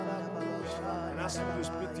Ask Him to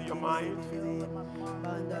speak to your mind.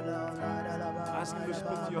 Ask Him to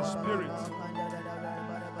speak to your spirit.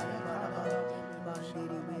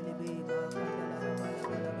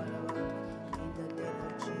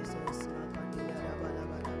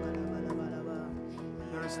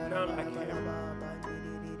 There is none like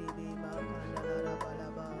Him.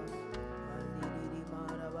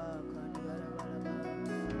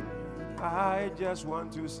 I just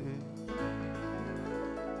want to say,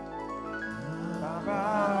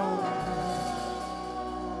 Baba,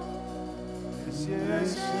 yes,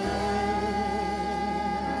 yes,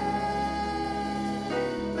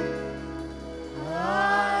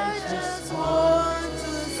 I just want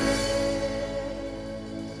to say,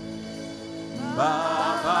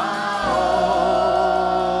 Baba,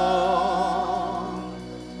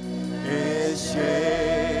 yes,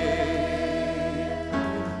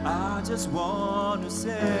 I just want to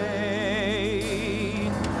say,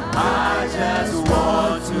 I just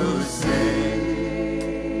want to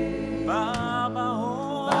say, Baba,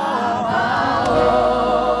 oh, Baba, oh,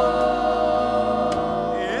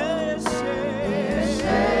 yes, yes,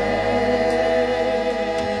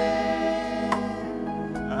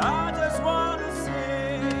 I just want to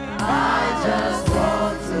say, I just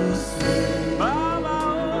want to say, Baba,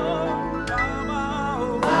 oh, Baba,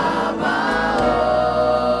 oh, Baba, oh.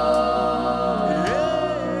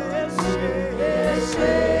 Yes, yes,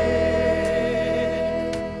 yes.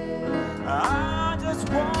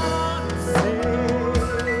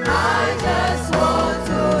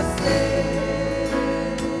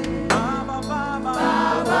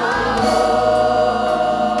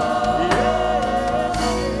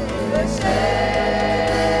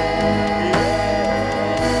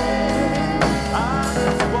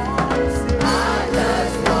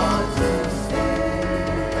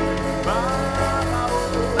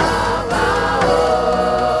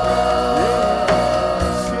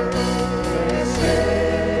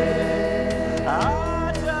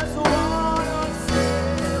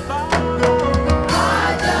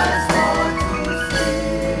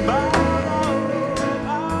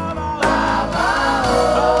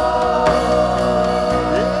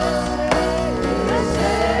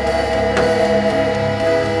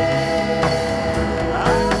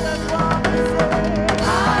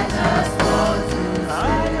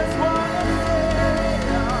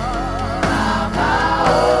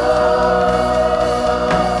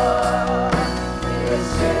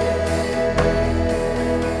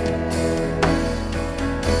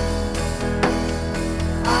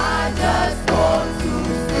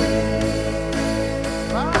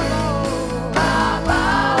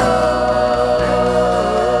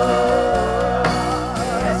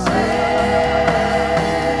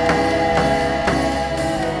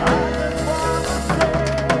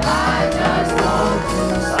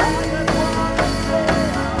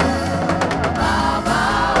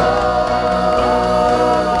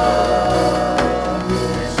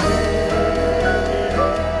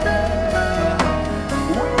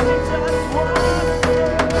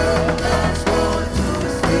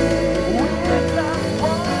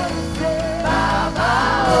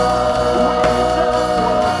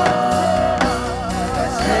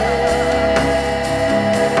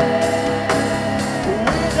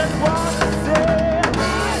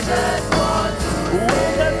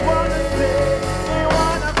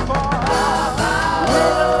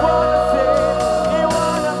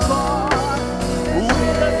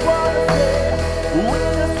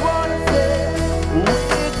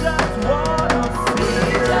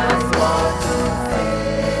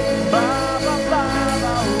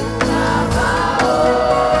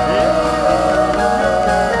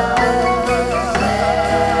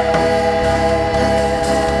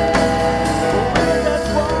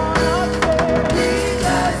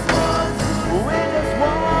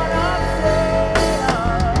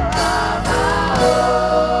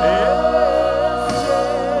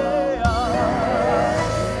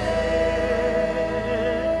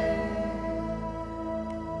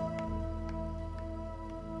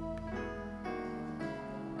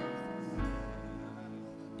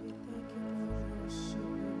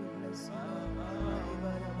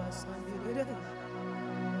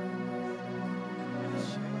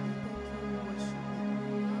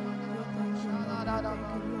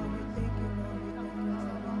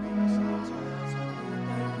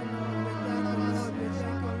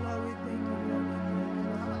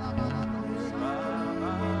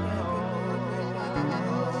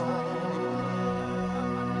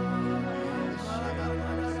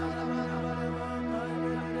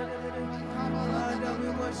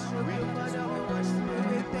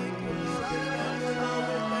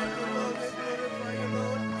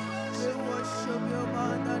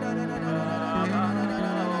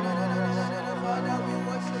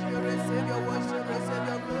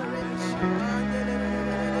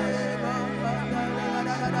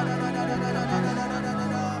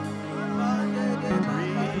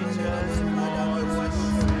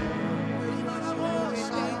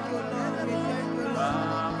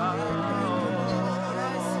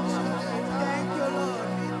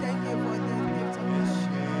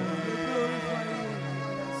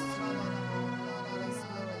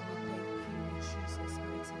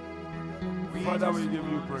 Father, we give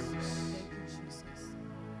you praise. Thank you, Jesus.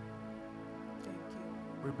 Thank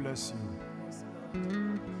you. We bless you. Yes,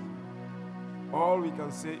 Lord. All we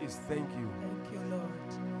can say is thank you. Thank you, Lord.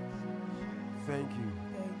 Thank you.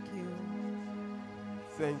 Thank you.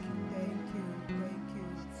 Thank you. Thank you. Thank you.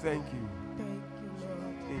 Thank you. Thank you,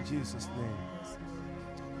 Lord. In Jesus' name. Yes,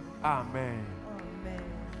 Lord. Amen. Amen.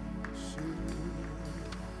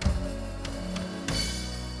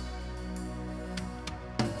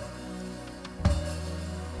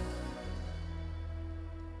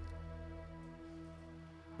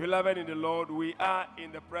 Beloved in the Lord, we are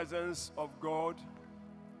in the presence of God,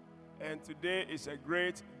 and today is a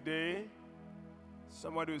great day.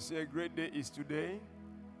 Somebody will say a great day is today.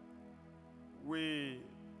 We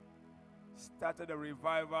started a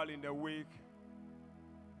revival in the week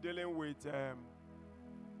dealing with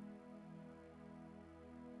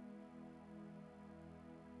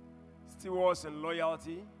stewards and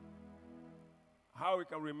loyalty, how we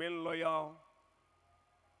can remain loyal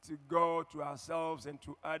to God, to ourselves, and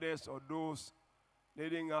to others or those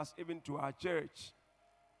leading us, even to our church,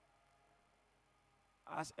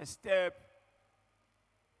 as a step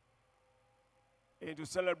into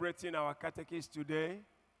celebrating our catechist today.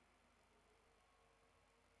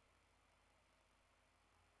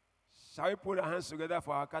 Shall we put our hands together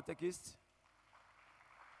for our catechist?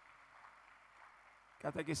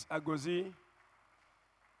 Catechist Agozi.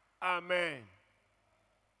 Amen.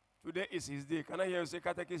 Today is his day. Can I hear you say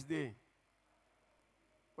Catechist Day?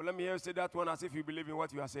 Well, let me hear you say that one as if you believe in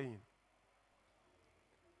what you are saying.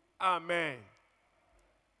 Amen.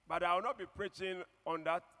 But I will not be preaching on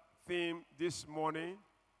that theme this morning.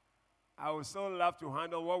 I would still love to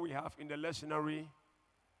handle what we have in the lectionary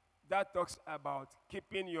that talks about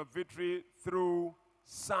keeping your victory through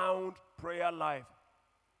sound prayer life.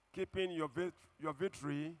 Keeping your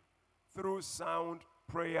victory through sound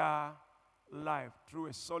prayer life. Through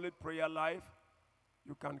a solid prayer life,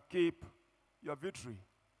 you can keep your victory.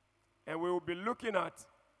 And we will be looking at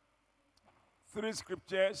 3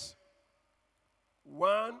 scriptures.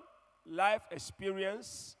 One, life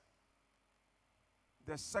experience.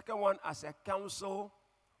 The second one as a counsel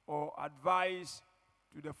or advice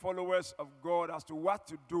to the followers of God as to what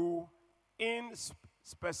to do in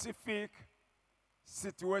specific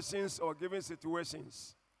situations or given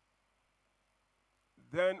situations.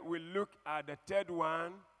 Then we look at the third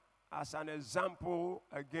one as an example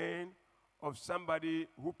again of somebody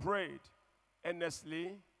who prayed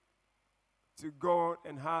earnestly to God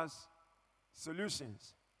and has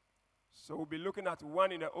solutions. So we'll be looking at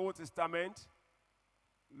one in the Old Testament,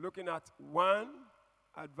 looking at one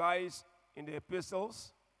advice in the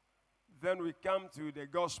epistles. Then we come to the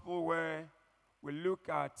gospel where we look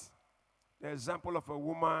at the example of a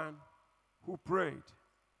woman who prayed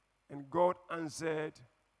and God answered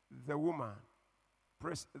the woman.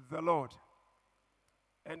 Praise the Lord.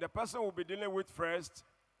 And the person we'll be dealing with first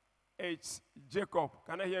is Jacob.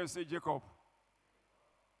 Can I hear you say Jacob?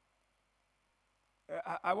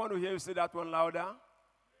 I want to hear you say that one louder.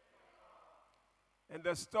 And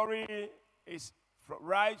the story is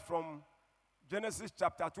right from Genesis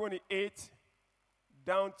chapter 28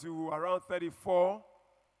 down to around 34.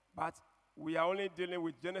 But we are only dealing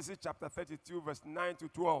with Genesis chapter 32, verse 9 to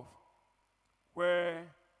 12, where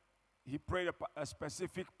he prayed a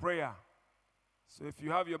specific prayer. So if you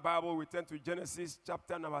have your Bible, we turn to Genesis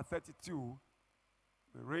chapter number 32.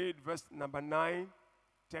 We read verse number 9,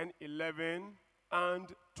 10, 11, and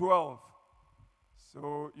 12.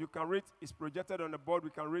 So you can read, it's projected on the board, we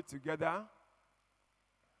can read together.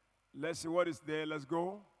 Let's see what is there, let's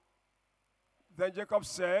go. Then Jacob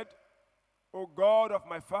said, O God of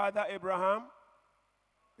my father Abraham,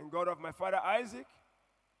 and God of my father Isaac,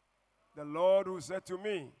 the Lord who said to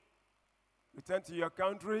me, return to your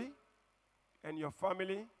country and your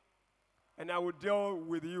family, and I will deal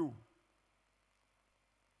with you.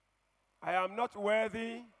 I am not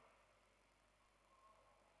worthy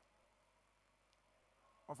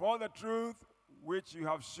of all the truth which you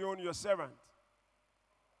have shown your servant.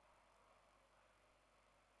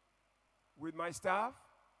 With my staff,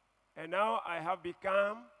 and now I have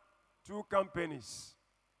become 2 companies.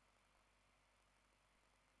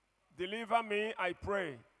 Deliver me, I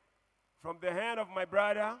pray, from the hand of my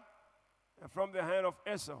brother and from the hand of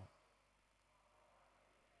Esau.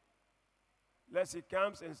 Lest he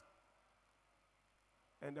comes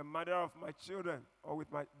and the mother of my children, or with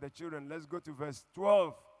the children. Let's go to verse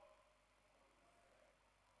 12.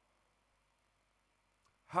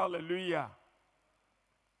 Hallelujah.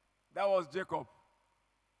 That was Jacob.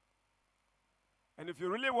 And if you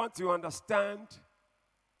really want to understand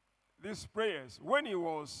these prayers, when he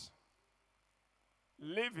was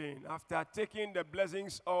leaving, after taking the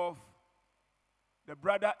blessings of the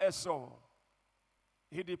brother Esau,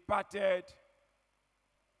 he departed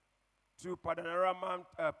to Padanaram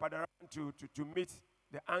to meet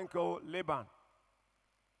the uncle Laban.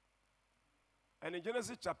 And in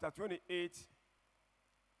Genesis chapter 28,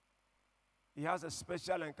 he has a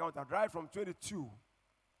special encounter. Right from 22,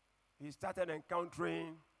 he started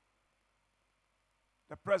encountering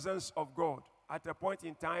the presence of God. At a point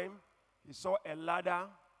in time, he saw a ladder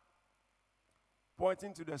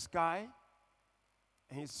pointing to the sky,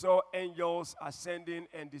 and he saw angels ascending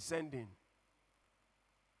and descending.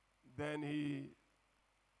 Then he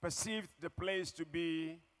perceived the place to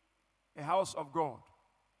be a house of God.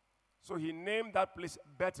 So he named that place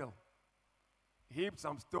Bethel. He heaped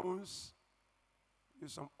some stones,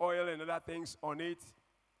 used some oil and other things on it,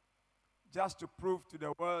 just to prove to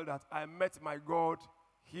the world that I met my God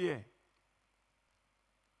here.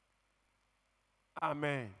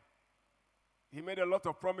 Amen. He made a lot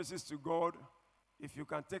of promises to God. If you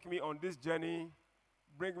can take me on this journey,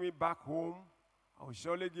 bring me back home, I will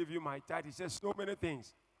surely give you my tithe. He says so many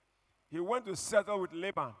things. He went to settle with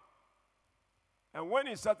Laban. And when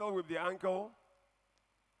he settled with the uncle,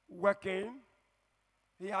 working,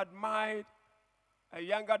 he admired a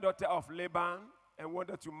younger daughter of Laban and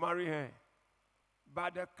wanted to marry her.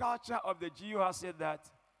 But the culture of the Jew has said that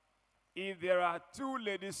if there are two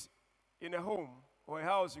ladies in a home or a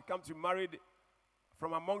house, you come to marry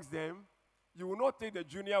from amongst them, you will not take the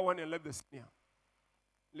junior one and leave the senior.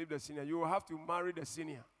 Leave the senior. You will have to marry the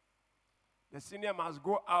senior. The senior must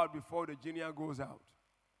go out before the junior goes out.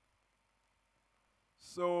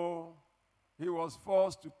 So he was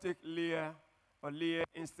forced to take Leah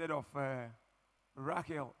instead of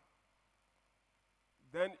Rachel.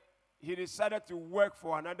 Then he decided to work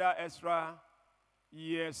for another extra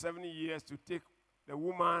year, 7 years, to take the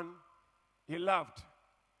woman he loved.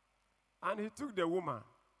 And he took the woman.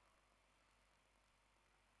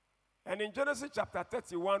 And in Genesis chapter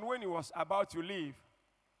 31, when he was about to leave,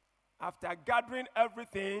 after gathering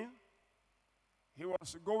everything, he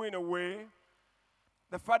was going away.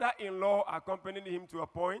 The father-in-law accompanied him to a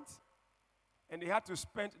point, and they had to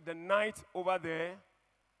spend the night over there.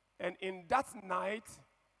 And in that night,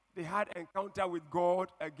 they had encounter with God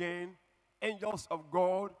again. Angels of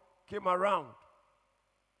God came around.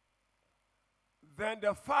 Then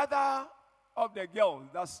the father of the girl,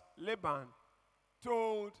 that's Laban,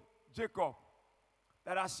 told Jacob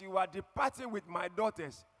that as you are departing with my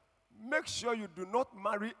daughters, make sure you do not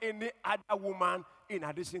marry any other woman in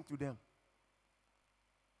addition to them.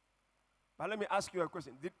 But let me ask you a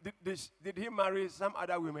question. Did he marry some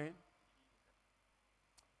other women?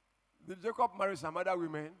 Did Jacob marry some other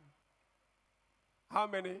women? How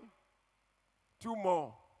many? 2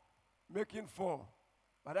 more, making 4.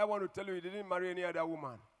 But I want to tell you, he didn't marry any other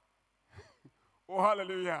woman. Oh,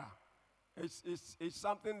 hallelujah. It's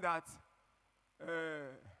something that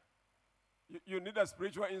you need a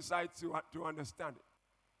spiritual insight to understand it.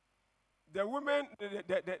 The women,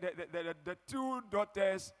 the 2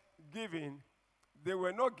 daughters given, they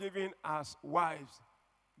were not given as wives.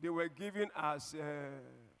 They were given as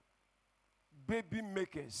baby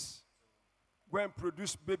makers. Go and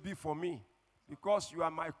produce baby for me. Because you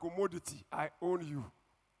are my commodity, I own you.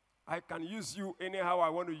 I can use you anyhow I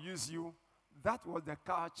want to use you. That was the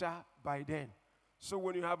culture by then. So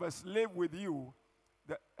when you have a slave with you,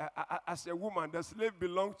 as a woman, the slave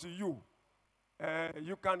belongs to you.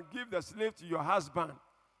 You can give the slave to your husband.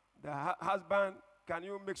 The husband, can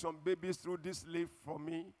you make some babies through this slave for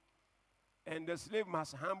me? And the slave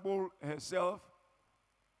must humble herself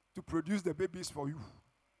to produce the babies for you.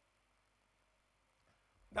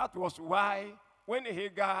 That was why when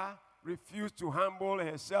Hagar refused to humble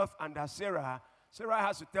herself under Sarah, Sarah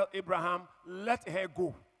has to tell Abraham, let her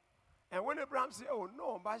go. And when Abraham said, oh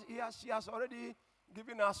no, but she has already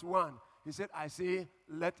given us one, he said, I say,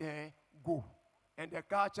 let her go. And the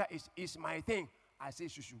culture is my thing. I say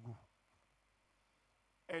she should go.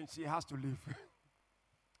 And she has to leave.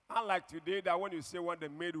 Unlike today, that when you say one, the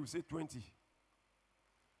maid will say 20.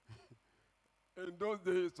 In those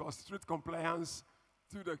days, it was strict compliance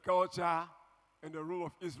to the culture and the rule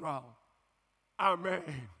of Israel. Amen.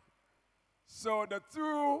 So the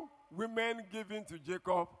 2 women given to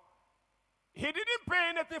Jacob, he didn't pay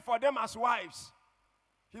anything for them as wives.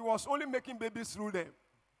 He was only making babies through them.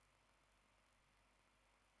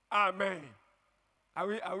 Amen.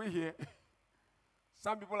 Are we here?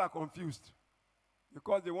 Some people are confused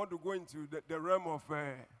because they want to go into the realm of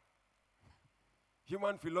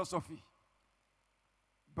human philosophy.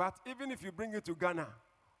 But even if you bring it to Ghana,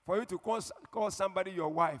 for you to call somebody your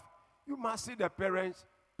wife, you must see the parents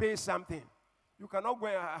pay something. You cannot go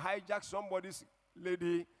and hijack somebody's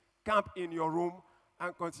lady, camp in your room,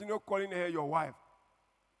 and continue calling her your wife.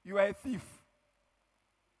 You are a thief.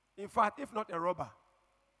 In fact, if not a robber.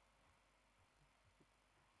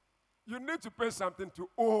 You need to pay something to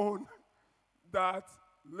own that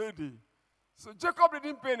lady. So Jacob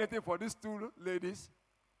didn't pay anything for these two ladies.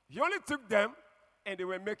 He only took them, and they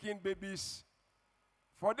were making babies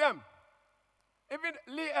for them. Even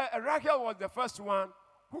Rachel was the first one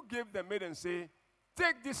who gave the maid and said,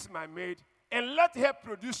 take this, my maid, and let her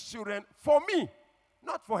produce children for me,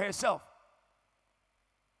 not for herself.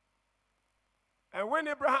 And when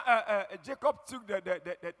Jacob took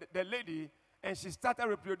the lady and she started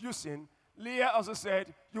reproducing, Leah also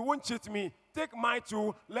said, you won't cheat me. Take my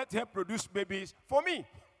two, let her produce babies for me.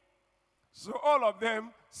 So all of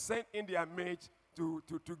them sent in their maids to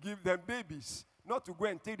give them babies, not to go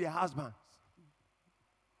and take their husbands.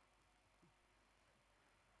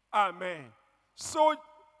 Amen. So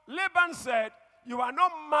Laban said, you are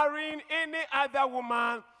not marrying any other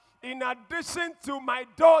woman in addition to my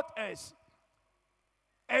daughters.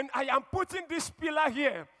 And I am putting this pillar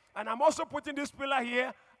here, and I'm also putting this pillar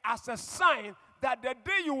here as a sign that the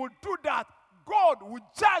day you will do that, God will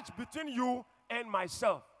judge between you and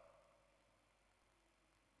myself.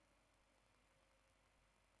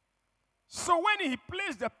 So when he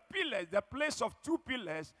placed the pillars, the place of two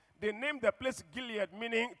pillars, they named the place Gilead,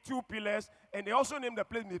 meaning two pillars, and they also named the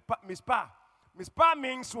place Mizpah. Mizpah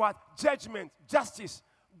means what? Judgment, justice.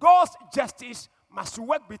 God's justice must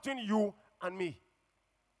work between you and me.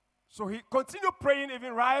 So he continued praying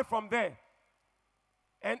even right from there.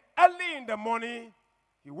 And early in the morning,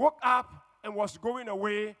 he woke up and was going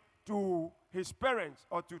away to his parents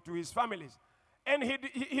or to his families. And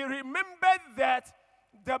he remembered that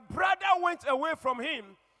the brother went away from him,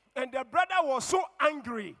 and the brother was so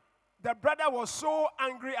angry. The brother was so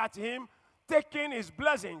angry at him, taking his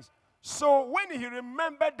blessings. So when he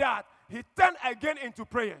remembered that, he turned again into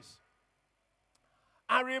prayers.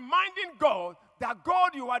 And reminding God that,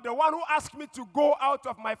 God, you are the one who asked me to go out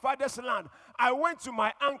of my father's land. I went to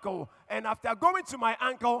my uncle, and after going to my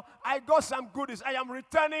uncle, I got some goodies. I am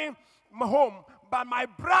returning home. But my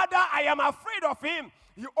brother, I am afraid of him.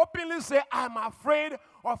 He openly said, I am afraid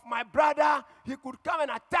of my brother. He could come and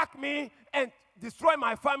attack me and destroy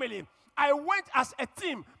my family. I went as a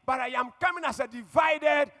team, but I am coming as a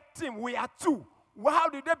divided team. We are two. How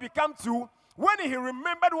did they become two? When he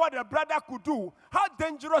remembered what the brother could do, how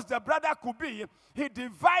dangerous the brother could be, he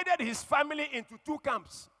divided his family into two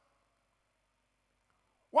camps.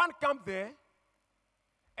 One camp there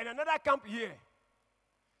and another camp here.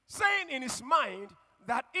 Saying in his mind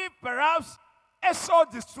that if perhaps Esau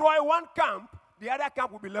destroy one camp, the other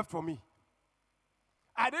camp will be left for me.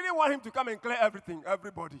 I didn't want him to come and clear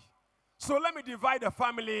everybody. So let me divide the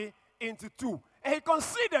family into two. And he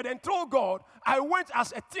considered and told God, I went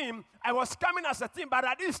as a team, I was coming as a team, but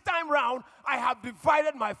at this time round, I have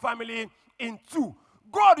divided my family in two.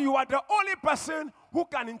 God, you are the only person who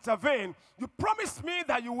can intervene. You promised me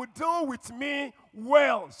that you would deal with me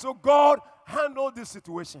well. So God, handle this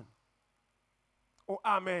situation. Oh,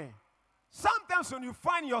 amen. Sometimes when you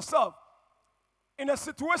find yourself in a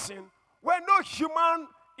situation where no human,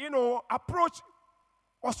 approach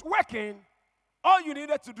was working, all you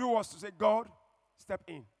needed to do was to say, God, step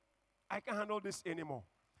in. I can't handle this anymore.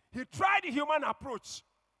 He tried the human approach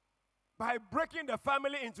by breaking the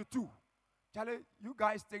family into two. Charlie, you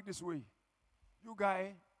guys take this way. You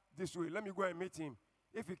guys this way. Let me go and meet him.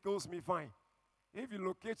 If he kills me, fine. If he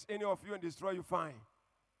locates any of you and destroy you, fine.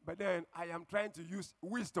 But then I am trying to use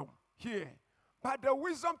wisdom here. But the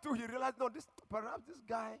wisdom too, he realized, no, perhaps this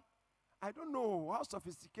guy, I don't know how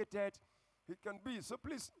sophisticated he can be. So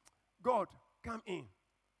please, God, come in.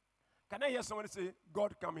 Can I hear somebody say,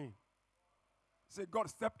 God, come in? Say, God,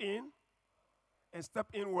 step in and step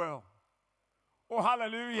in well. Oh,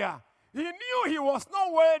 hallelujah. He knew he was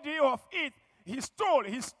not worthy of it. He stole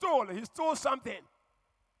something.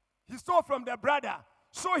 He stole from the brother.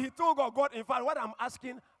 So he told God, God, in fact, what I'm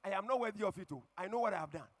asking, I am not worthy of it too. I know what I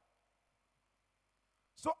have done.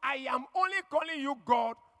 So I am only calling you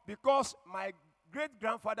God because my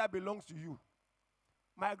great-grandfather belongs to you.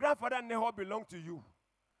 My grandfather Nahor belonged to you.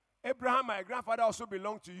 Abraham, my grandfather, also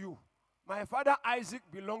belonged to you. My father Isaac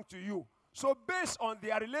belonged to you. So based on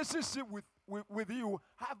their relationship with you,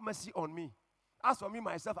 have mercy on me. As for me,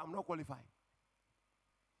 myself, I'm not qualified.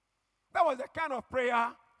 That was the kind of prayer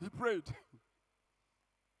he prayed.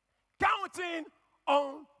 Counting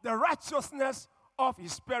on the righteousness of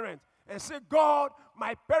his parents. And say, God,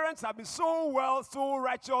 my parents have been so well, so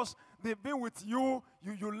righteous. They've been with you.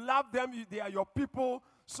 You love them. They are your people.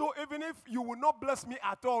 So even if you will not bless me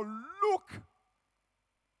at all, look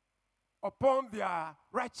upon their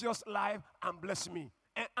righteous life and bless me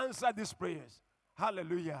and answer these prayers.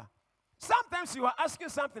 Hallelujah. Sometimes you are asking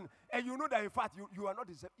something and you know that in fact you are not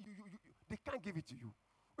deserving. They can't give it to you.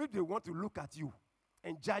 If they want to look at you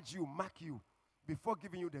and judge you, mark you before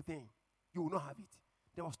giving you the thing, you will not have it.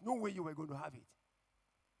 There was no way you were going to have it.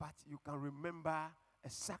 But you can remember a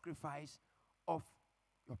sacrifice of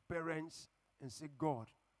your parents and say, God,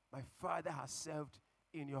 my father has served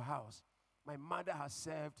in your house. My mother has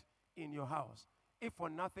served in your house. If for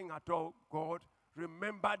nothing at all, God,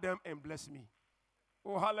 remember them and bless me.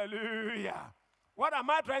 Oh, hallelujah. What am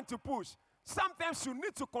I trying to push? Sometimes you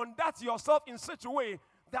need to conduct yourself in such a way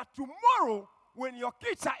that tomorrow, when your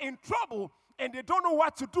kids are in trouble and they don't know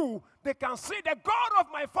what to do, they can say, the God of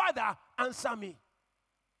my father, answer me.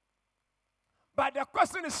 But the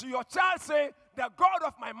question is, your child say, the God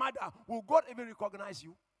of my mother, will God even recognize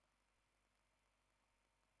you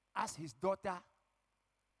as his daughter?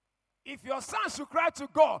 If your son should cry to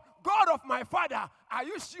God, God of my father, are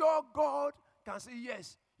you sure God can say,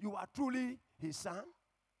 yes, you are truly his son?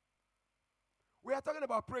 We are talking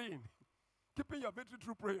about praying, keeping your victory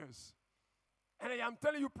through prayers. And I am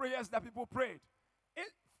telling you prayers that people prayed.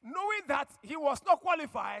 Knowing that he was not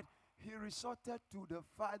qualified, he resorted to the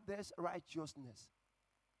Father's righteousness.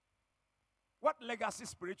 What legacy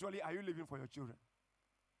spiritually are you leaving for your children?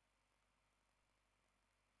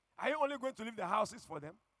 Are you only going to leave the houses for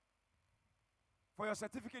them? For your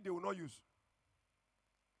certificate, they will not use.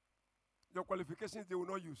 Your qualifications, they will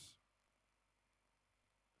not use.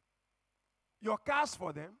 Your cars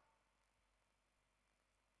for them.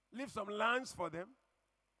 Leave some lands for them.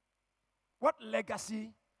 What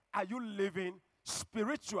legacy are you leaving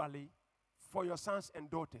spiritually for your sons and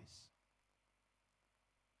daughters?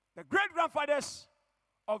 The great-grandfathers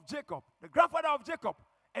of Jacob, the grandfather of Jacob,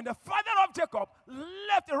 and the father of Jacob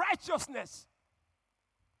left righteousness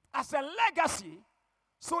as a legacy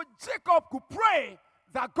so Jacob could pray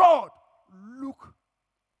that God, look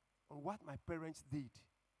on what my parents did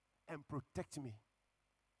and protect me.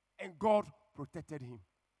 And God protected him.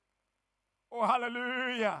 Oh,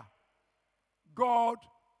 hallelujah. God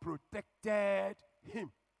protected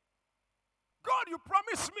him. God, you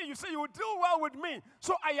promised me. You say you will deal well with me.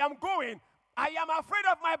 So I am going. I am afraid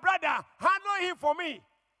of my brother. Handle him for me.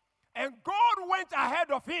 And God went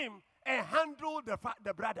ahead of him and handled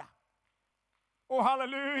the brother. Oh,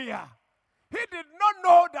 hallelujah. He did not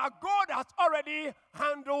know that God has already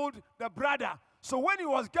handled the brother. So when he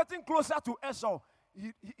was getting closer to Esau,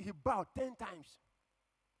 he bowed 10 times.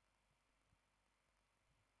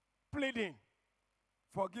 Pleading,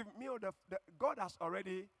 forgive me. God has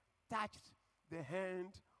already touched the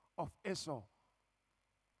hand of Esau.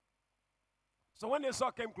 So when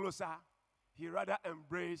Esau came closer, he rather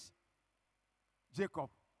embraced Jacob.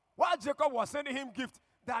 While Jacob was sending him gift,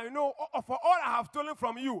 that for all I have stolen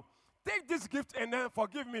from you, take this gift and then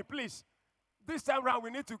forgive me, please. This time around,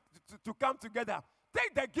 we need to come together.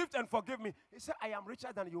 Take the gift and forgive me. He said, I am richer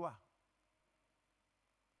than you are.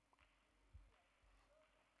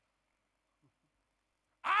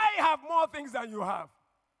 I have more things than you have.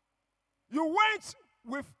 You went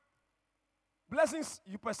with blessings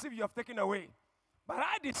you perceive you have taken away. But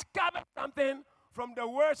I discovered something from the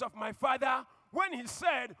words of my father when he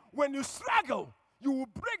said, when you struggle, you will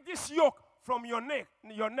break this yoke from your neck.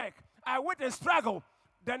 I went and struggled.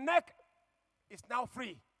 The neck is now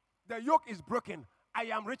free. The yoke is broken. I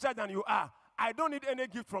am richer than you are. I don't need any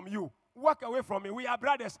gift from you. Walk away from me. We are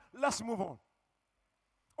brothers. Let's move on.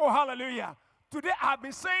 Oh, hallelujah. Today I have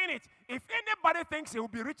been saying it. If anybody thinks he will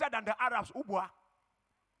be richer than the Arabs, Ubwa,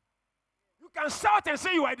 you can shout and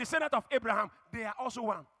say you are a descendant of Abraham. They are also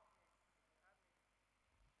one.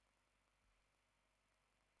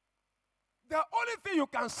 The only thing you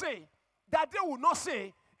can say that they will not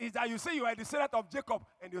say is that you say you are a descendant of Jacob,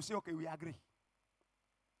 and they'll say, okay, we agree.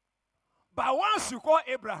 But once you call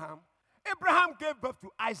Abraham, Abraham gave birth to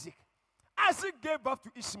Isaac. Isaac gave birth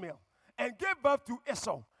to Ishmael and gave birth to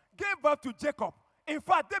Esau. Gave birth to Jacob. In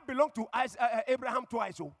fact, they belong to Abraham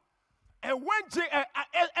twice. And when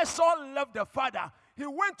Esau left the father, he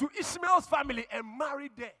went to Ishmael's family and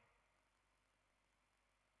married there.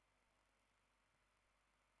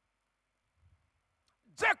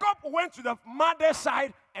 Jacob went to the mother's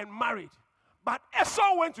side and married. But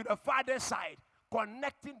Esau went to the father's side,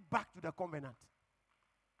 connecting back to the covenant.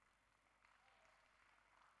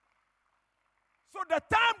 So the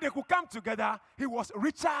time they could come together, he was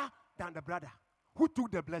richer than the brother who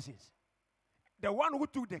took the blessings. The one who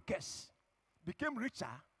took the curse became richer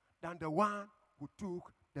than the one who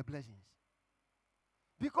took the blessings.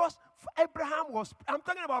 Because Abraham was, I'm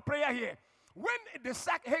talking about prayer here. When they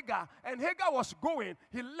sacked Hagar and Hagar was going,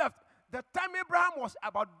 he left. the time Abraham was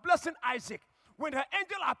about blessing Isaac, when the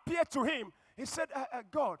angel appeared to him, he said,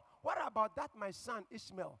 God, what about that my son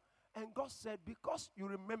Ishmael? And God said, because you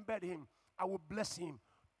remembered him, I will bless him.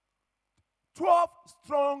 12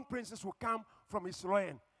 strong princes will come from his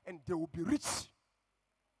loin, and they will be rich.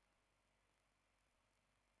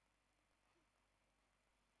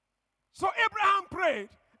 So Abraham prayed,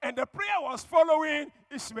 and the prayer was following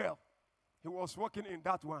Ishmael. He was walking in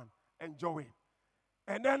that one, enjoying.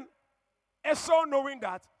 And then Esau, knowing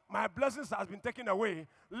that my blessings has been taken away,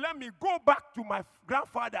 let me go back to my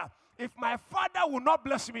grandfather. If my father will not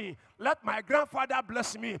bless me, let my grandfather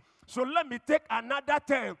bless me. So let me take another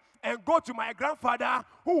turn and go to my grandfather,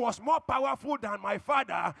 who was more powerful than my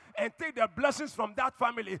father, and take the blessings from that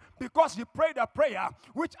family, because he prayed a prayer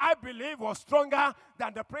which I believe was stronger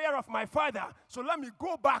than the prayer of my father. So let me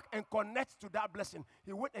go back and connect to that blessing.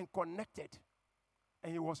 He went and connected,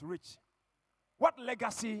 and he was rich. What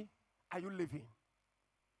legacy are you living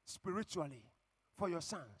spiritually for your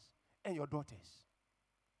sons and your daughters?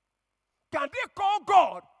 Can they call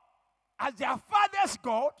God as their father's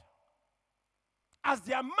God, as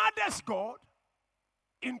their mother's God,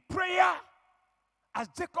 in prayer, as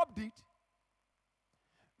Jacob did?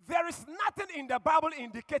 There is nothing in the Bible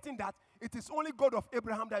indicating that it is only God of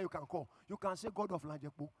Abraham that you can call. You can say God of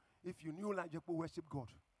Lanjepo if you knew Lanjepo worship God.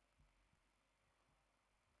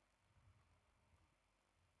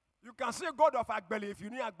 You can say God of Agbeli if you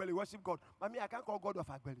knew Agbeli worship God. But me, I can't call God of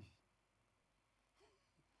Agbeli.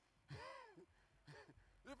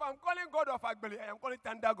 If I'm calling God of Agbeli, I am calling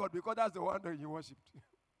Tender God, because that's the one that he worshipped.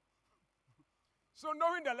 So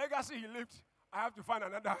knowing the legacy he left, I have to find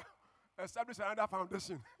establish another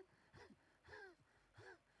foundation.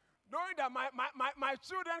 Knowing that my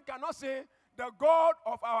children cannot say the God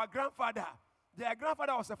of our grandfather. Their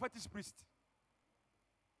grandfather was a fetish priest.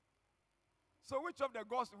 So which of the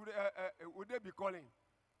gods would they be calling?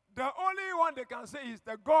 The only one they can say is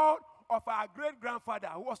the God of our great-grandfather,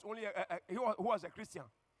 who was who was a Christian.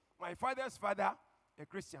 My father's father, a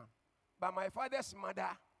Christian. But my father's mother,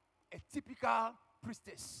 a typical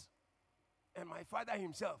priestess. And my father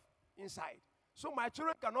himself, inside. So my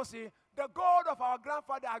children cannot say, the God of our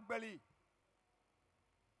grandfather Agbeli.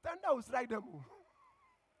 Then that will strike them.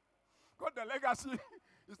 God, the legacy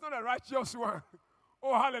is not a righteous one.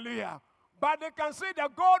 Oh, hallelujah. But they can say the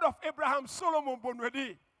God of Abraham, Solomon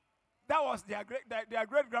Bonuedi. That was their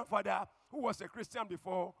great-grandfather, who was a Christian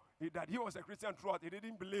before he died. He was a Christian throughout. He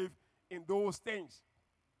didn't believe in those things.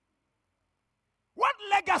 What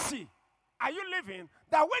legacy are you living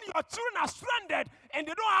that when your children are stranded and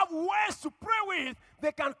they don't have words to pray with,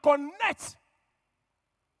 they can connect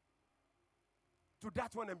to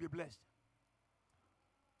that one and be blessed?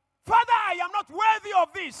 Father, I am not worthy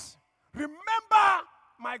of this. Remember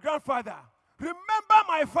my grandfather. Remember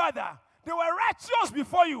my father. They were righteous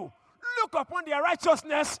before you. Look upon their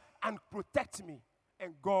righteousness and protect me.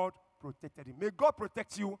 And God protected him. May God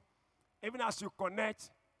protect you even as you connect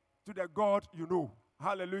to the God you know.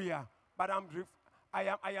 Hallelujah. But I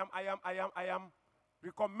am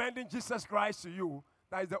recommending Jesus Christ to you.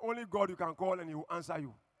 That is the only God you can call, and he will answer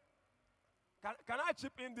you. Can I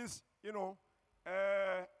chip in this?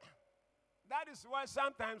 That is why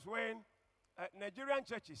sometimes when Nigerian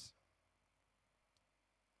churches,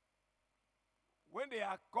 when they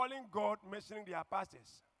are calling God, mentioning their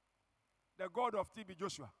pastors, the God of T.B.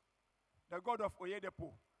 Joshua, the God of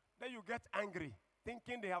Oyedepo, then you get angry,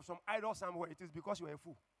 thinking they have some idol somewhere. It is because you are a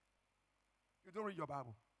fool. You don't read your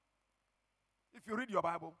Bible. If you read your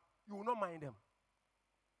Bible, you will not mind them.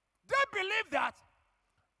 They believe that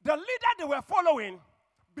the leader they were following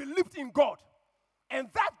believed in God. And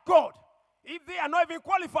that God, if they are not even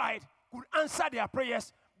qualified, could answer their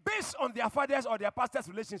prayers based on their father's or their pastor's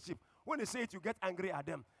relationship. When they say it, you get angry at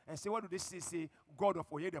them and say, what do they say? God of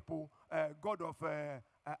Oyedepo, God of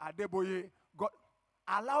Adeboye, God.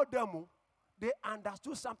 Allow them. They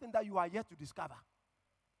understood something that you are yet to discover.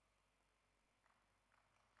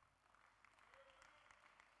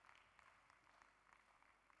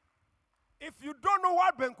 If you don't know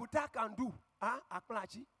what Benkuta can do,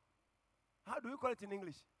 Aklachi, how do you call it in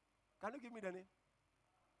English? Can you give me the name?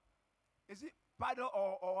 Is it paddle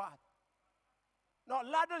or what? No,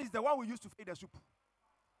 ladle is the one we used to feed the soup.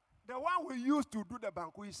 The one we used to do the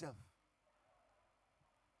banku itself.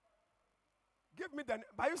 Give me the name.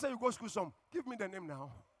 But you say you go school some. Give me the name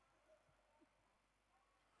now.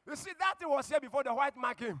 You see, that thing was here before the white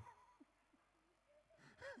man came.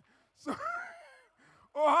 So,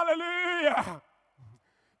 oh, hallelujah.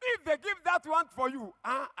 If they give that one for you,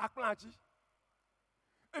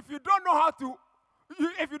 if you don't know how to,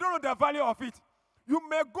 if you don't know the value of it, You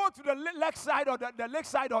may go to the lake side or the lake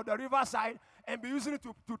side or the river side and be using it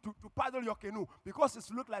to paddle your canoe because it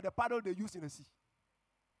looks like the paddle they use in the sea.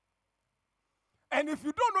 And if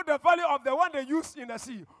you don't know the value of the one they use in the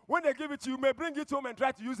sea, when they give it to you, you may bring it home and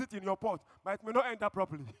try to use it in your pot, but it may not end up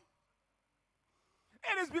properly.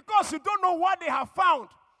 It is because you don't know what they have found.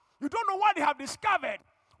 You don't know what they have discovered.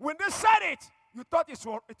 When they said it, you thought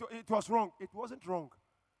it was wrong. It wasn't wrong.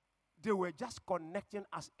 They were just connecting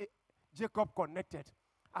as Jacob connected,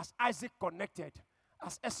 as Isaac connected,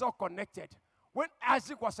 as Esau connected. When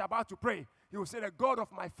Isaac was about to pray, he would say, the God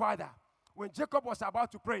of my father. When Jacob was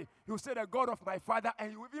about to pray, he would say, the God of my father,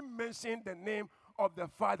 and he would even mention the name of the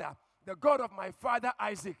father. The God of my father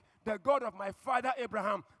Isaac, the God of my father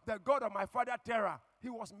Abraham, the God of my father Terah. He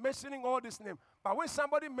was mentioning all this name. But when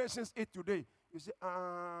somebody mentions it today, you say,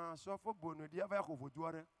 so for Bonuedi,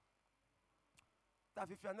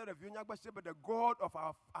 if you are not a view, but the God of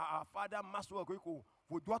our father must work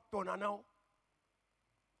with what tona now.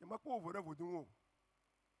 You must go over there with you.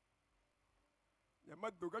 You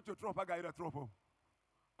must do get your trouble, guy, the trouble.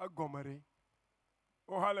 A gomari.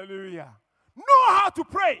 Oh, hallelujah. Know how to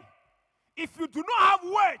pray. If you do not have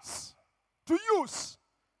words to use,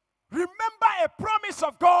 remember a promise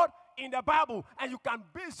of God in the Bible, and you can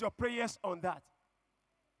base your prayers on that.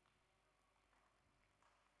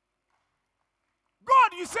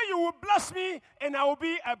 God, you say you will bless me and I will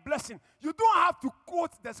be a blessing. You don't have to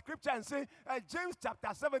quote the scripture and say, James chapter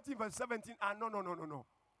 17 verse 17. No.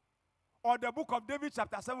 Or the book of David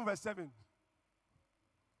chapter 7 verse 7.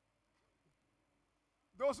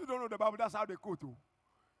 Those who don't know the Bible, that's how they quote.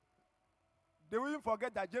 They will even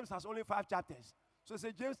forget that James has only 5 chapters. So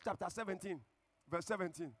say James chapter 17 verse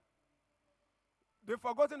 17. They've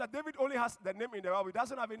forgotten that David only has the name in the Bible. He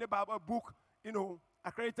doesn't have any Bible book,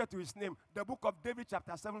 accredited to his name. The book of David,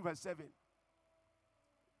 chapter 7, verse 7.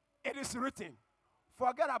 It is written.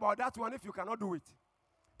 Forget about that one if you cannot do it.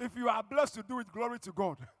 If you are blessed to do it, glory to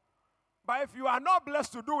God. But if you are not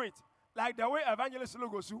blessed to do it, like the way Evangelist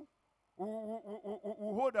Logosu, who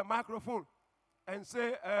hold the microphone and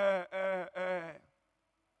say,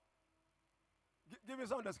 give me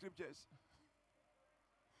some of the scriptures.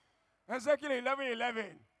 Ezekiel 11:11.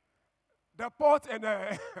 The pot and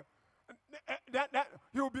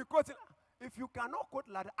he will be quoting. If you cannot quote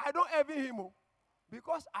like that, I don't envy him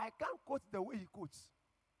because I can't quote the way he quotes.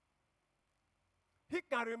 He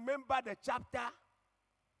can remember the chapter,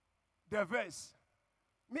 the verse.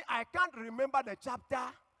 Me, I can't remember the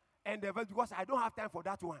chapter and the verse because I don't have time for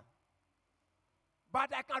that one.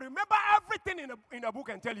 But I can remember everything in the book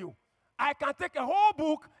and tell you. I can take a whole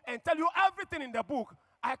book and tell you everything in the book.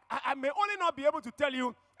 I may only not be able to tell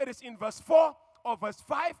you it is in verse 4 or verse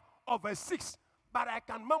 5 or verse 6, but I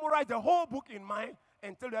can memorize the whole book in mind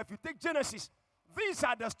and tell you if you take Genesis, these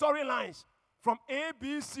are the storylines from A,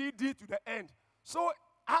 B, C, D to the end. So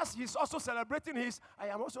as he's also celebrating his, I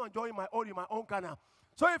am also enjoying my own in my own canal.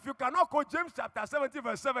 So if you cannot quote James chapter 17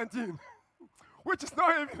 verse 17, which is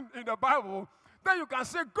not even in the Bible, then you can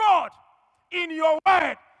say, God, in your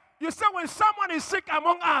word, you say when someone is sick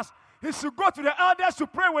among us, he should go to the elders to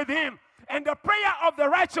pray with him. And the prayer of the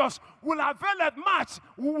righteous will avail it much.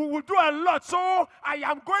 We will do a lot. So I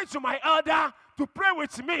am going to my elder to pray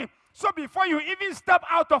with me. So before you even step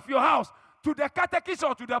out of your house to the catechist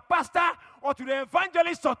or to the pastor or to the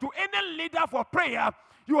evangelist or to any leader for prayer,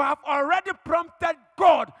 you have already prompted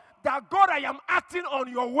God that God, I am acting on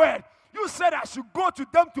your word. You said I should go to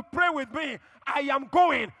them to pray with me. I am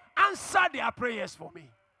going. Answer their prayers for me.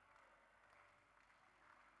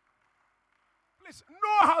 Please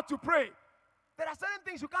know how to pray. There are certain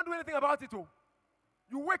things you can't do anything about it.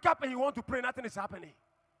 You wake up and you want to pray, nothing is happening.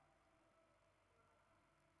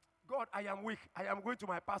 God, I am weak. I am going to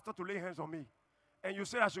my pastor to lay hands on me. And you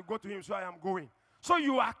said I should go to him, so I am going. So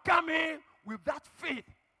you are coming with that faith.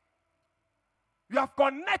 You have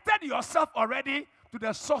connected yourself already to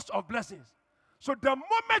the source of blessings. So the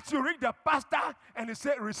moment you reach the pastor and he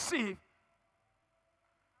said, receive,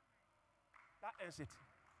 that ends it.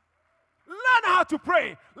 Learn how to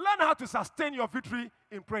pray. Learn how to sustain your victory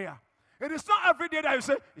in prayer. It is not every day that you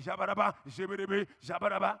say, Jabaraba,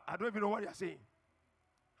 Jabaraba. I don't even know what you're saying.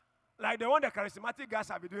 Like the one the charismatic guys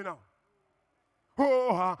have been doing now.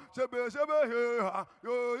 I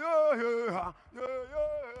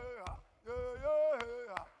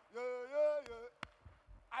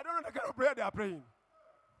don't know the kind of prayer they are praying.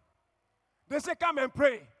 They say, come and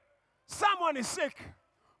pray. Someone is sick.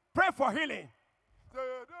 Pray for healing.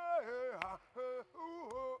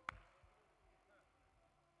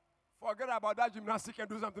 Forget about that gymnastics and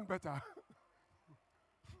do something better.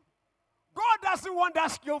 God doesn't want that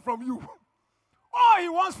skill from you. All he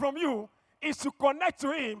wants from you is to connect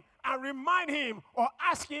to him and remind him or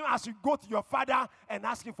ask him as you go to your father and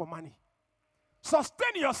ask him for money.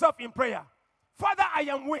 Sustain yourself in prayer. Father, I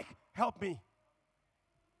am weak. Help me.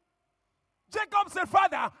 Jacob said,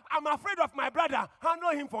 Father, I'm afraid of my brother.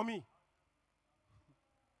 Handle him for me.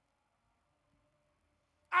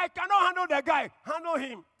 I cannot handle the guy. Handle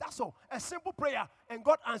him. That's all. A simple prayer. And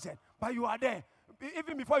God answered. But you are there.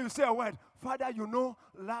 Even before you say a word, Father, you know,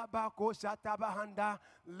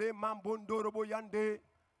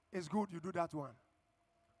 it's good you do that one.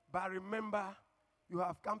 But remember, you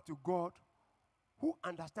have come to God who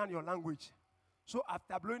understands your language. So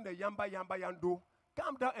after blowing the yamba, yamba, yando,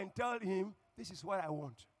 come down and tell him, this is what I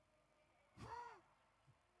want.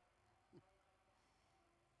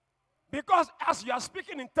 Because as you are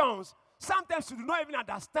speaking in tongues, sometimes you do not even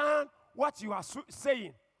understand what you are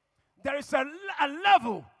saying. There is a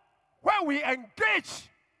level where we engage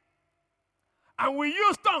and we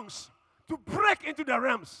use tongues to break into the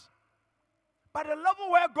realms. But the level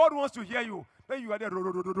where God wants to hear you, then you are there,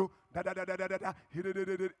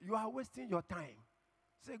 you are wasting your time.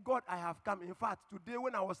 Say, God, I have come. In fact, today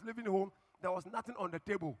when I was leaving home, there was nothing on the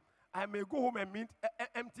table. I may go home and meet an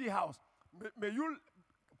empty house. May you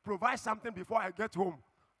provide something before I get home.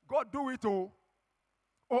 God, do it, oh.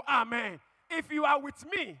 Oh, amen. If you are with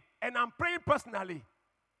me and I'm praying personally,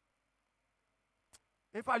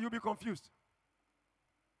 in fact, you'll be confused.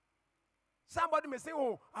 Somebody may say,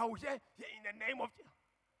 oh, I will hear in the name of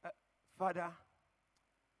Father,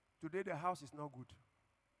 today the house is not good.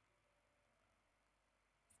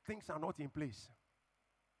 Things are not in place.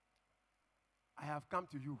 I have come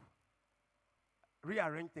to you.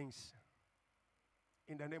 Rearrange things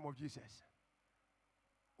in the name of Jesus.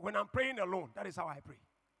 When I'm praying alone, that is how I pray.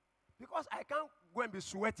 Because I can't go and be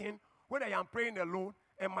sweating when I am praying alone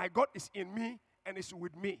and my God is in me and is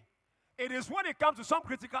with me. It is when it comes to some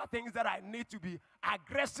critical things that I need to be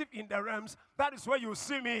aggressive in the realms. That is where you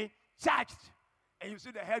see me charged and you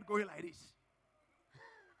see the head going like this.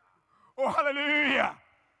 Oh, hallelujah.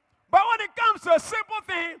 But when it comes to a simple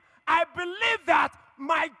thing, I believe that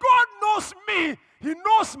my God knows me. He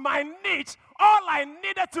knows my needs. All I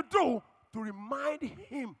needed to do to remind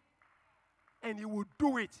him, and he will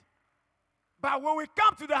do it. But when we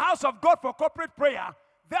come to the house of God for corporate prayer,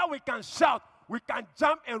 there we can shout, we can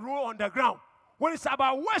jump and roll on the ground. When it's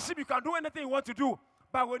about worship, you can do anything you want to do.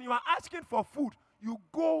 But when you are asking for food, you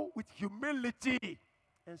go with humility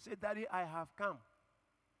and say, Daddy, I have come.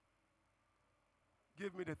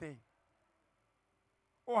 Give me the thing.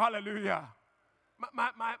 Oh, hallelujah.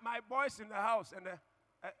 My boys in the house and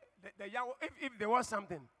the young, if they want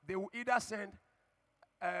something, they will either send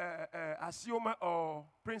Asioma or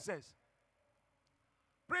Princess.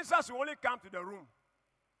 Princess will only come to the room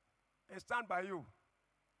and stand by you.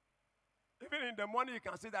 Even in the morning, you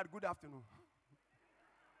can say that good afternoon.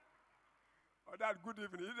 Or that good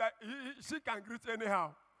evening. She can greet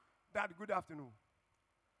anyhow. That good afternoon.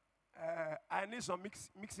 I need some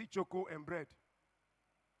mixy choco and bread.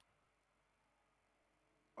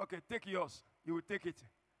 Okay, take yours. You will take it.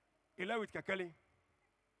 Ila with kakeli.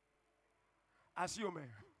 Asiome.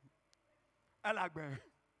 Alagbe.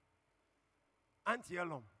 Auntie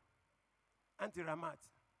Elom. Auntie Ramat.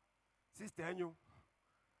 Sister Enyo.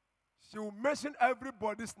 She will mention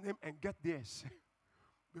everybody's name and get theirs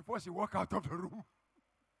before she walk out of the room.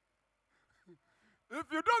 If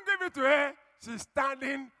you don't give it to her, she's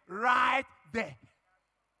standing right there.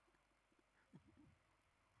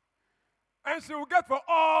 And she will get for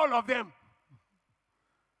all of them.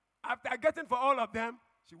 After getting for all of them,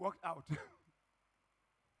 she walked out.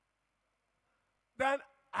 Then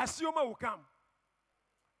Asioma will come.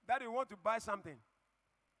 Daddy, want to buy something.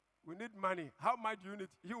 We need money. How much do you need?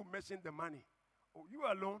 He will mention the money. Oh, you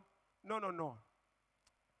alone? No.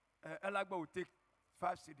 Elagba will take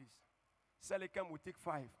 5 CDs. Selikam will take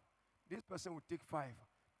 5. This person will take 5.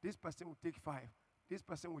 This person will take 5. This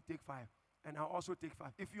person will take 5. And I'll also take 5.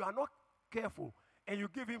 If you are not careful and you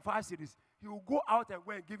give him 5 CDs, he will go out and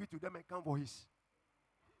go and give it to them and come for his.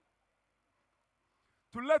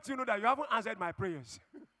 To let you know that you haven't answered my prayers.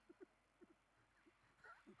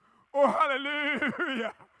 Oh,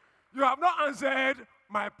 hallelujah. You have not answered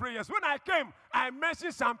my prayers. When I came, I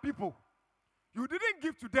mentioned some people. You didn't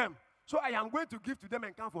give to them, so I am going to give to them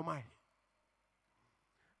and come for mine.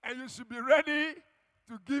 And you should be ready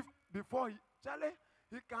to give before he. Charlie,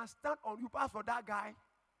 he can stand on you. Pass for that guy.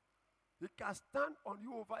 He can stand on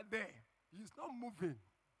you over there. He's not moving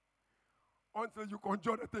until you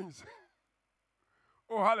conjure the things.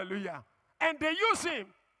 Oh, hallelujah. And they use him.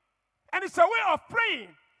 And it's a way of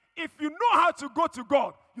praying. If you know how to go to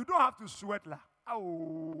God, you don't have to sweat.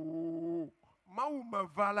 Oh,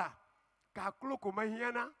 Maumavala. Kaklo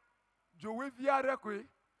komahiana. Jowe viare kwe.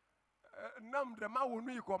 Nam de ma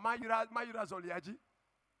wonu iko mayira zoliaji.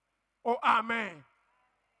 Oh, amen.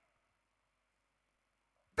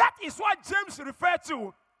 That is what James referred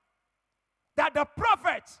to. That the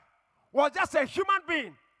prophet was just a human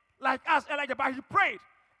being like us, Elijah, but he prayed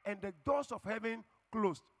and the doors of heaven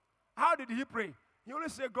closed. How did he pray? He only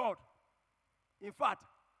said, God, in fact,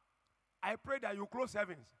 I pray that you close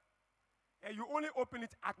heavens and you only open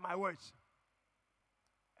it at my words.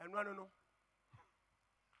 And no.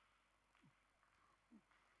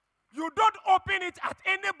 You don't open it at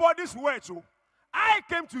anybody's words. So I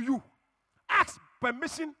came to you, asked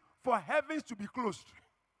permission for heavens to be closed.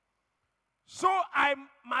 So I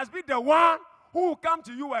must be the one who will come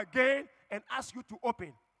to you again and ask you to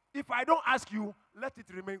open. If I don't ask you, let it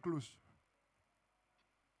remain closed.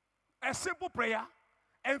 A simple prayer,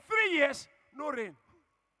 and 3 years, no rain.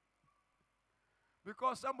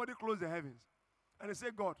 Because somebody closed the heavens. And he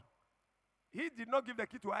said, God, he did not give the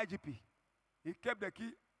key to IGP. He kept the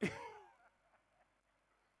key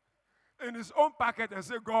in his own pocket and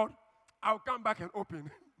said, God, I'll come back and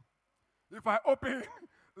open. If I open,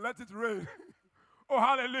 let it rain. Oh,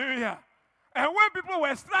 hallelujah. And when people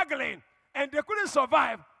were struggling and they couldn't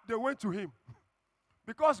survive, they went to him.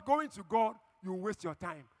 Because going to God, you waste your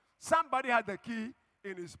time. Somebody had the key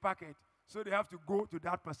in his pocket, so they have to go to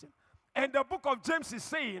that person. And the book of James is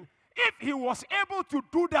saying, if he was able to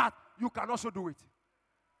do that, you can also do it.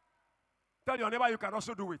 Tell your neighbor you can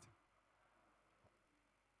also do it.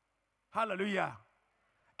 Hallelujah.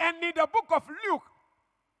 And in the book of Luke,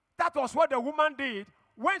 that was what the woman did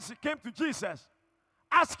when she came to Jesus,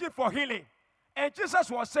 asking for healing. And Jesus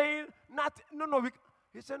was saying,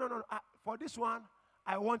 he said, no, for this one,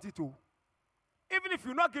 I want it to. Even if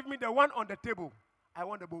you not give me the one on the table, I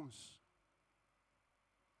want the bones.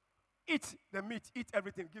 Eat the meat, eat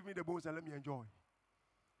everything, give me the bones and let me enjoy.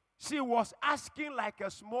 She was asking like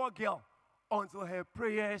a small girl until her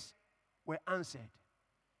prayers were answered.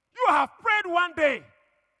 You have prayed one day,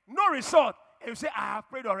 no result, and you say, I have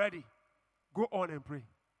prayed already. Go on and pray.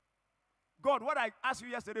 God, what I asked you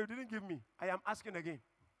yesterday, you didn't give me. I am asking again.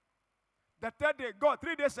 The third day, God,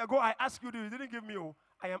 3 days ago, I asked you, you didn't give me. Oh,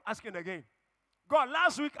 I am asking again. God,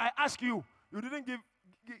 last week, I asked you, you didn't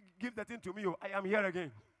give the thing to me. Oh, I am here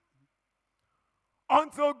again.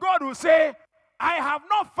 Until God will say, I have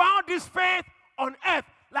not found this faith on earth.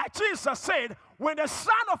 Like Jesus said, when the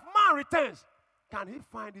Son of Man returns, can he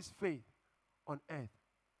find his faith on earth?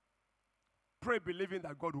 Pray believing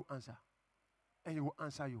that God will answer. And he will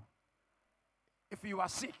answer you. If you are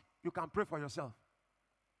sick, you can pray for yourself.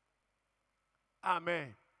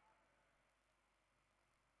 Amen.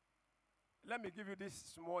 Let me give you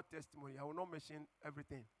this small testimony. I will not mention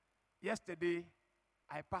everything. Yesterday,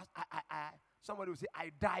 somebody will say,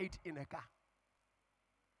 I died in a car.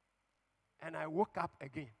 And I woke up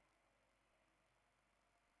again.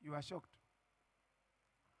 You are shocked.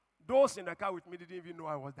 Those in the car with me didn't even know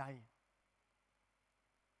I was dying.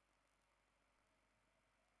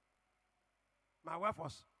 My wife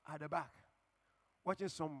was at the back watching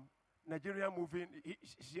some Nigerian movie.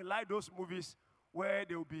 She liked those movies where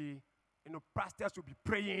there will be, pastors will be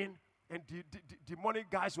praying and the demonic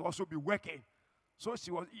guys will also be working. So she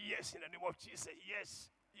was, yes, in the name of Jesus, yes,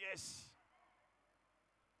 yes,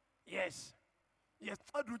 yes, yes,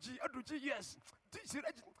 Aduji, yes.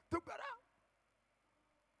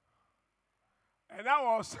 And I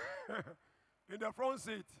was in the front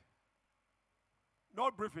seat,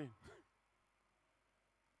 not briefing.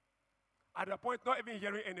 At the point, not even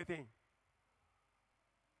hearing anything.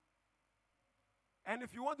 And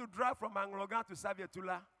if you want to drive from Anglogan to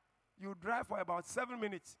Saviatula, you drive for about 7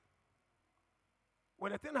 minutes.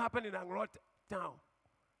 When the thing happened in Anglo town,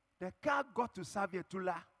 the car got to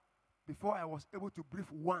Saviatula before I was able to breathe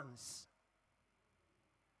once.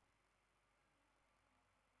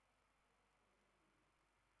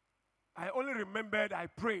 I only remembered I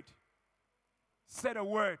prayed, said a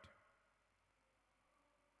word.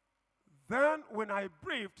 Then when I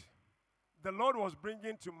breathed, the Lord was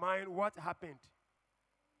bringing to mind what happened.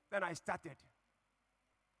 Then I started.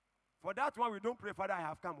 For that one, we don't pray, Father, I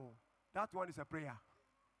have come home. That one is a prayer.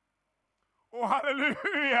 Oh,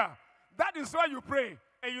 hallelujah. That is why you pray.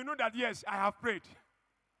 And you know that, yes, I have prayed.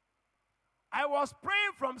 I was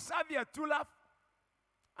praying from Saviatula,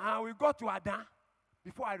 and we got to Adan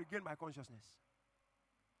before I regained my consciousness.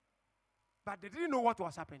 But they didn't know what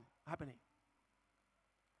was happening.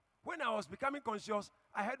 When I was becoming conscious,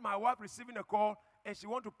 I heard my wife receiving a call, and she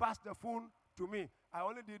wanted to pass the phone to me. I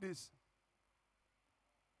only did this.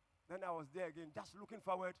 Then I was there again, just looking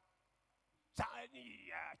forward.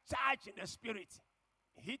 Charge in the spirit.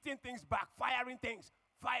 hitting things back, firing things,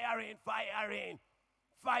 firing.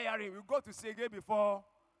 We go to Sege before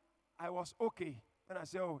I was okay. And I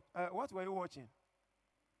said, what were you watching?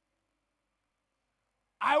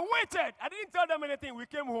 I waited. I didn't tell them anything. We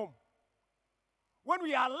came home. When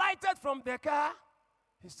we alighted from the car,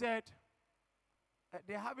 he said,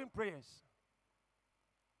 they're having prayers.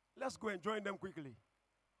 Let's go and join them quickly.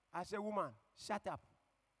 I said, woman, shut up.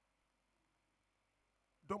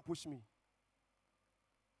 Don't push me.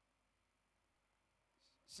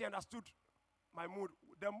 She understood my mood.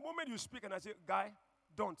 The moment you speak and I say, guy,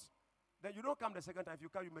 don't. Then you don't come the second time. If you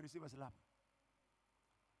come, you may receive a slap.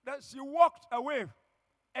 Then she walked away,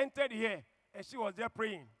 entered here, and she was there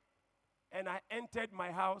praying. And I entered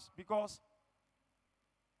my house because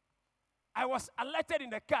I was alerted in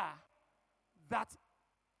the car that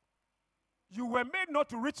you were made not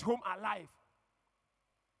to reach home alive.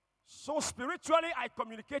 So spiritually, I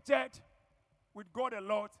communicated with God a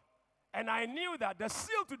lot, and I knew that the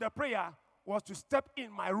seal to the prayer was to step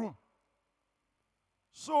in my room.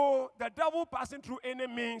 So the devil passing through any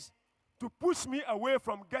means to push me away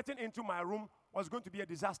from getting into my room was going to be a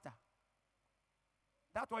disaster.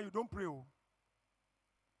 That's why you don't pray.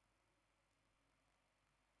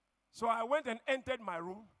 So I went and entered my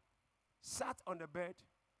room, sat on the bed,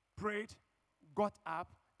 prayed, got up,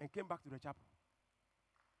 and came back to the chapel.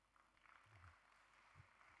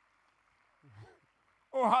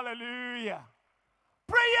 Oh, hallelujah.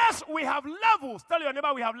 Prayers, we have levels. Tell your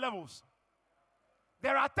neighbor we have levels.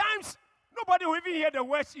 There are times nobody will even hear the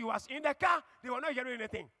words you was in the car. They were not hearing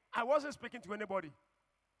anything. I wasn't speaking to anybody.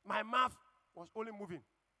 My mouth was only moving.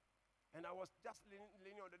 And I was just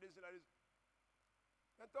leaning on the desk like this.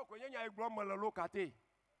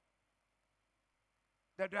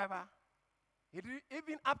 The driver, he didn't,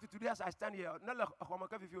 even up to today as I stand here,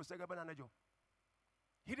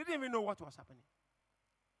 he didn't even know what was happening.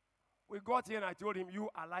 We got here and I told him, you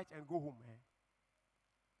alight and go home, man.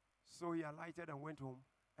 So he alighted and went home,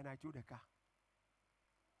 and I took the car.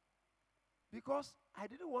 Because I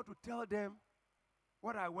didn't want to tell them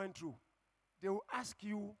what I went through. They will ask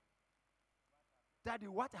you, Daddy,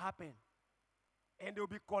 what happened? And they'll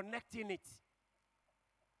be connecting it.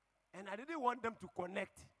 And I didn't want them to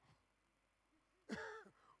connect.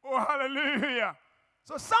 Oh, hallelujah.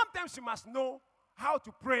 So sometimes you must know how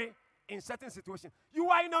to pray in certain situations. You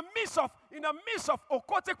are in the midst of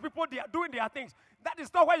occultic people, they are doing their things. That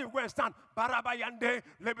is not where you go and stand. Barabayande,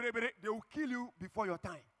 they will kill you before your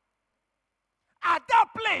time. At that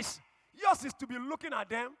place, yours is to be looking at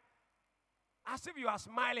them as if you are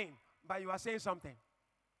smiling, but you are saying something.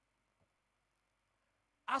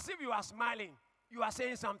 As if you are smiling, you are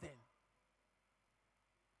saying something.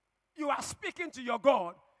 You are speaking to your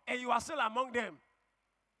God, and you are still among them.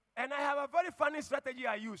 And I have a very funny strategy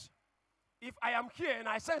I use. If I am here and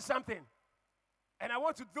I sense something, and I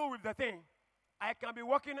want to deal with the thing, I can be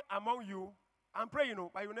walking among you and praying,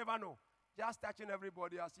 but you never know. Just touching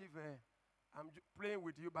everybody as if I'm playing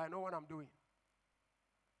with you, but I know what I'm doing.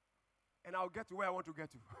 And I'll get to where I want to get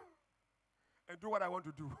to. And do what I want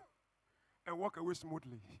to do. And walk away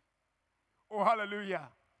smoothly. Oh, hallelujah.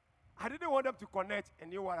 I didn't want them to connect and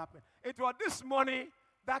knew what happened. It was this morning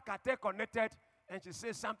that Kate connected, and she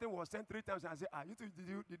said something was sent 3 times, and I said,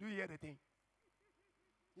 did you hear the thing?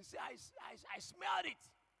 He said, I smelled it.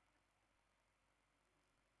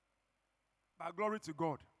 But glory to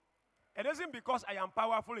God. It isn't because I am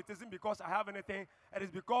powerful. It isn't because I have anything. It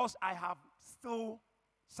is because I have still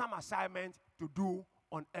some assignment to do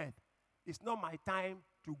on earth. It's not my time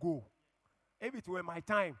to go. If it were my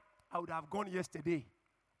time, I would have gone yesterday.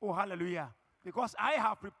 Oh, hallelujah. Because I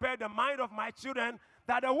have prepared the mind of my children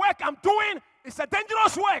that the work I'm doing is a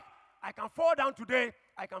dangerous work. I can fall down today.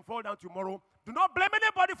 I can fall down tomorrow. Do not blame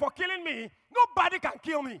anybody for killing me. Nobody can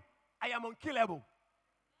kill me. I am unkillable.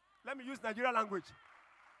 Let me use Nigerian language.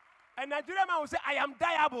 A Nigerian man will say, I am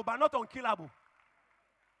dieable, but not unkillable.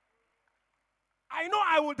 I know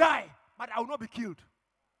I will die, but I will not be killed.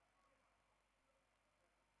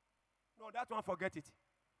 No, that one, forget it.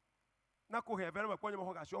 No,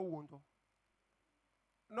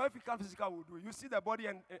 if you can't physical, will do it. You see the body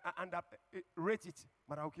and rate it,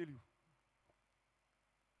 but I will kill you.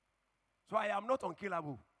 So I am not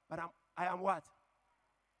unkillable, but I am what?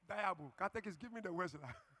 Dieable. Katekis, give me the words.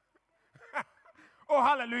 Oh,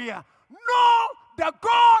 hallelujah. Know the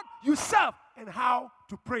God you serve and how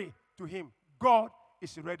to pray to him. God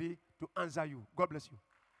is ready to answer you. God bless you.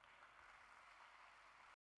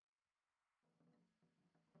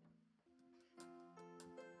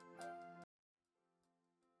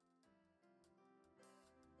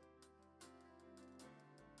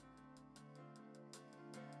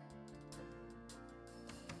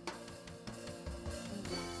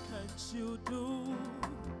 you do?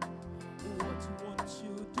 What won't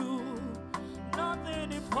you do?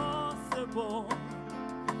 Nothing impossible.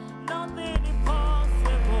 Nothing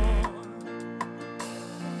impossible.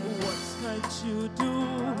 What can't you do?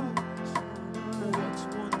 What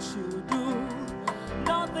won't you do?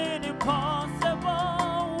 Nothing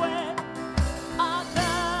impossible when I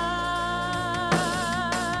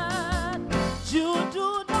can. You do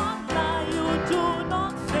not lie, you do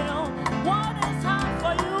not fail. What is hard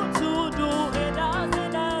for you to do? It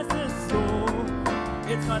doesn't exist, so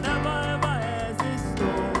it can never ever exist, so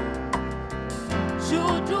you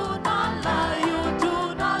do not lie, you do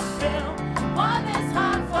not fail. What is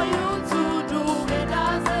hard for you to do? It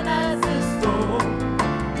doesn't exist, so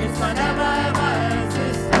it can never ever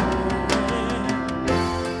exist, so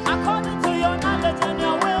according to your knowledge and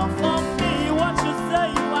your will for me, what you say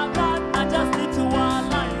you are God, I just need to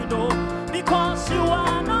align, oh, because you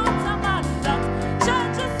are not